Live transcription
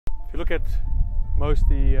If you look at most of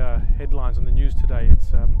the headlines on the news today,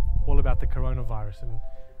 it's all about the coronavirus, and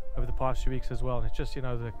over the past few weeks as well. And it's just,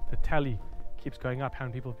 the tally keeps going up, how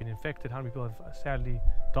many people have been infected, how many people have sadly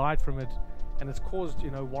died from it, and it's caused,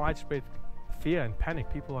 widespread fear and panic.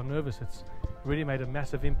 People are nervous. It's really made a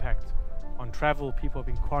massive impact on travel. People have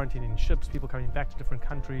been quarantined in ships, people coming back to different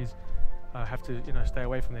countries have to stay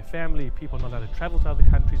away from their family, people are not allowed to travel to other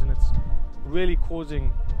countries, and it's really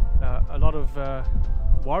causing a lot of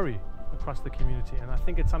worry across the community. And I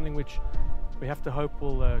think it's something which we have to hope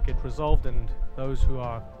will get resolved, and those who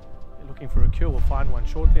are looking for a cure will find one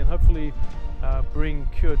shortly, and hopefully bring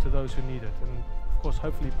cure to those who need it, and of course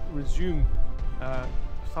hopefully resume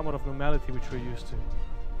somewhat of normality which we're used to.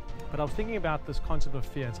 But I was thinking about this concept of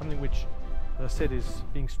fear, and something which, as I said, is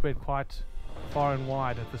being spread quite far and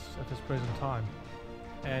wide at this present time.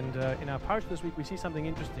 And in our parasha this week we see something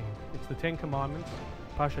interesting. It's the Ten Commandments,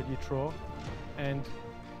 Parashat Yitro, and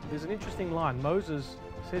there's an interesting line. Moses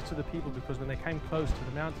says to the people, because when they came close to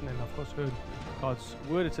the mountain and of course heard God's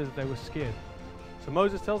word, it says that they were scared. So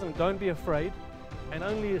Moses tells them, don't be afraid, and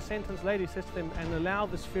only a sentence later he says to them, and allow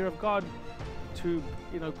this fear of God to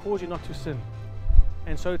cause you not to sin.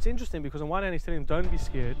 And so it's interesting, because on one hand he's telling them don't be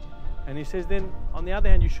scared, and he says then on the other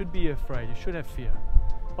hand you should be afraid, you should have fear.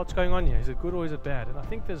 What's going on here? Is it good or is it bad? And I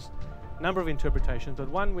think there's a number of interpretations, but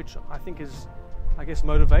one which I think is,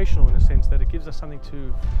 motivational in a sense, that it gives us something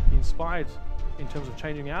to be inspired in terms of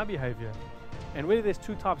changing our behavior. And really there's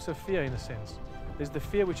two types of fear in a sense. There's the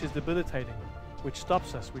fear which is debilitating, which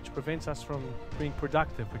stops us, which prevents us from being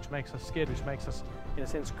productive, which makes us scared, which makes us in a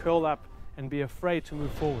sense curl up and be afraid to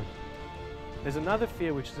move forward. There's another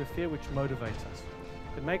fear which is a fear which motivates us.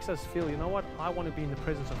 It makes us feel, I want to be in the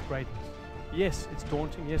presence of greatness. Yes, it's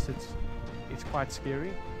daunting, yes, it's quite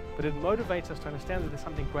scary, but it motivates us to understand that there's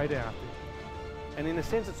something greater out there. And in a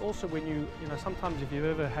sense, it's also when sometimes if you've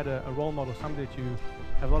ever had a role model, somebody that you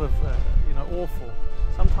have a lot of, awe for,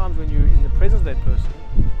 sometimes when you're in the presence of that person,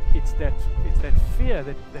 it's that fear,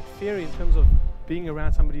 that fear in terms of being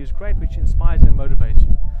around somebody who's great, which inspires and motivates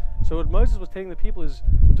you. So what Moses was telling the people is,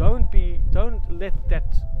 don't let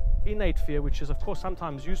that innate fear, which is of course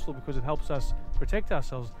sometimes useful because it helps us protect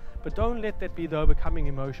ourselves, but don't let that be the overcoming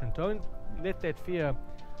emotion. Don't let that fear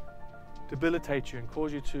debilitate you and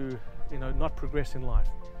cause you to not progress in life.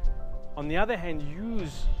 On the other hand,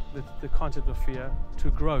 use the concept of fear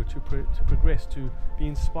to grow, to progress, to be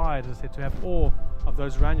inspired, as I said, to have awe of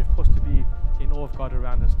those around you, of course to be in awe of God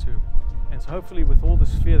around us too. And so hopefully with all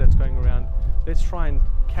this fear that's going around, let's try and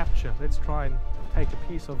take a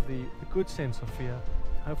piece of the good sense of fear.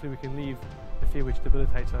 Hopefully we can leave the fear which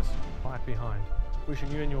debilitates us right behind.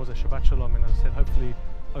 Wishing you and yours a Shabbat Shalom, and as I said, hopefully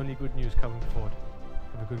only good news coming forward.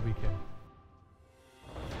 Have a good weekend.